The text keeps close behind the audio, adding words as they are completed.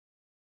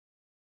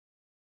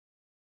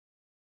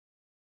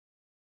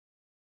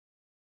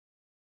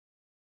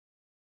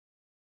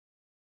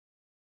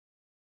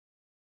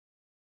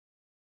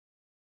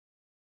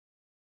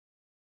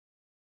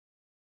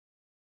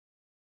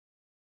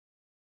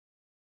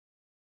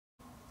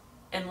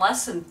in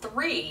lesson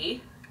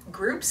 3,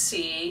 group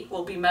C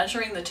will be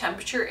measuring the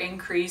temperature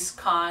increase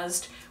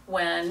caused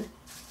when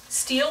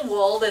steel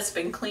wool that's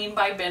been cleaned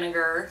by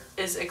vinegar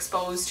is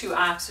exposed to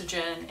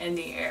oxygen in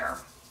the air.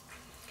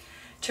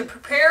 To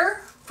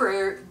prepare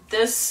for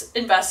this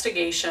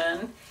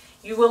investigation,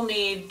 you will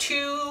need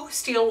 2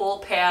 steel wool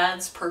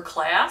pads per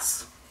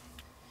class.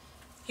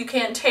 You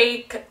can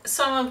take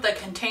some of the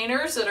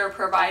containers that are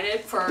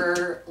provided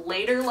for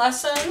later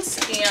lessons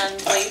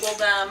and label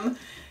them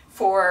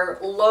for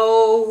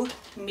low,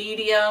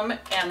 medium,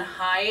 and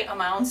high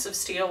amounts of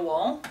steel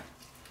wool.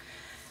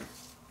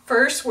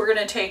 First, we're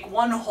going to take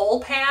 1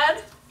 whole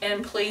pad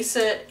and place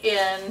it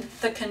in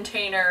the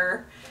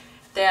container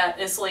that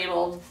is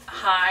labeled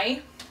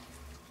high.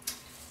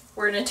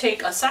 We're going to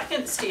take a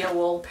second steel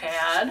wool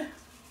pad,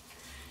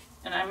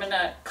 and I'm going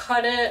to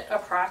cut it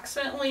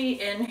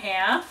approximately in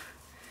half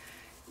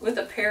with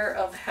a pair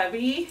of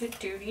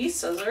heavy-duty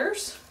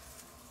scissors.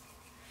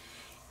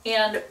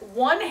 And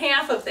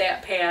 1/2 of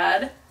that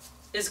pad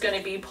is going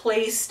to be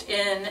placed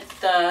in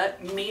the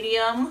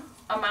medium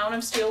amount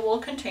of steel wool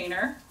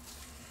container.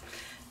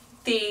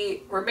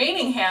 The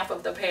remaining half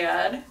of the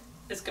pad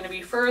is going to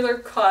be further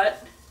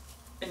cut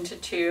into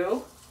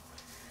 2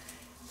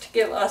 to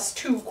give us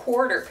 2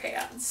 quarter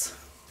pads.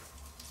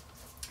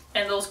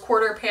 And those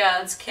quarter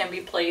pads can be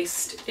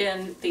placed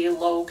in the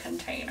low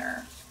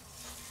container.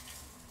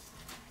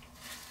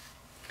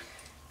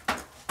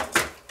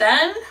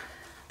 Then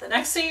the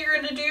next thing you're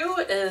going to do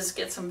is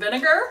get some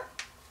vinegar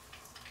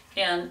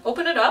and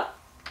open it up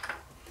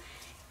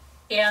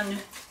and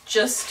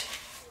just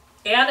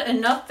add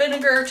enough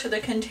vinegar to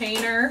the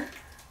container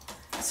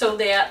so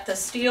that the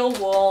steel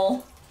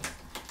wool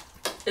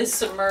is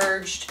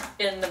submerged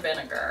in the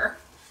vinegar.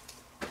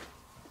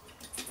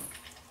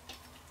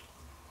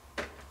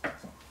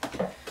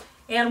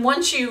 And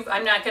once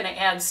I'm not going to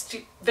add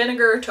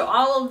vinegar to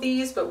all of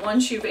these, but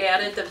once you've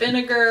added the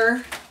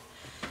vinegar,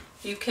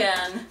 you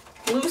can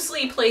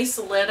loosely place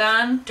the lid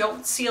on.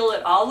 Don't seal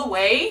it all the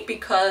way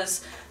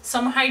because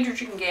some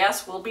hydrogen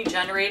gas will be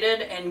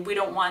generated and we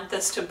don't want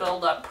this to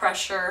build up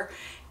pressure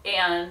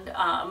and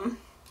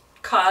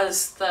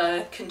cause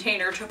the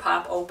container to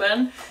pop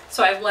open.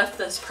 So I've left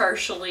this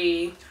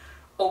partially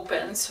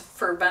open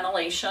for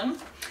ventilation.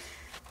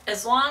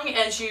 As long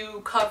as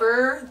you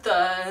cover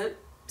the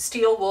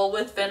steel wool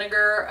with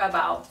vinegar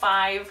about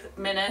 5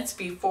 minutes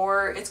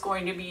before it's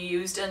going to be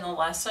used in the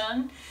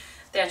lesson,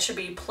 that should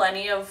be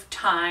plenty of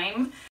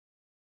time.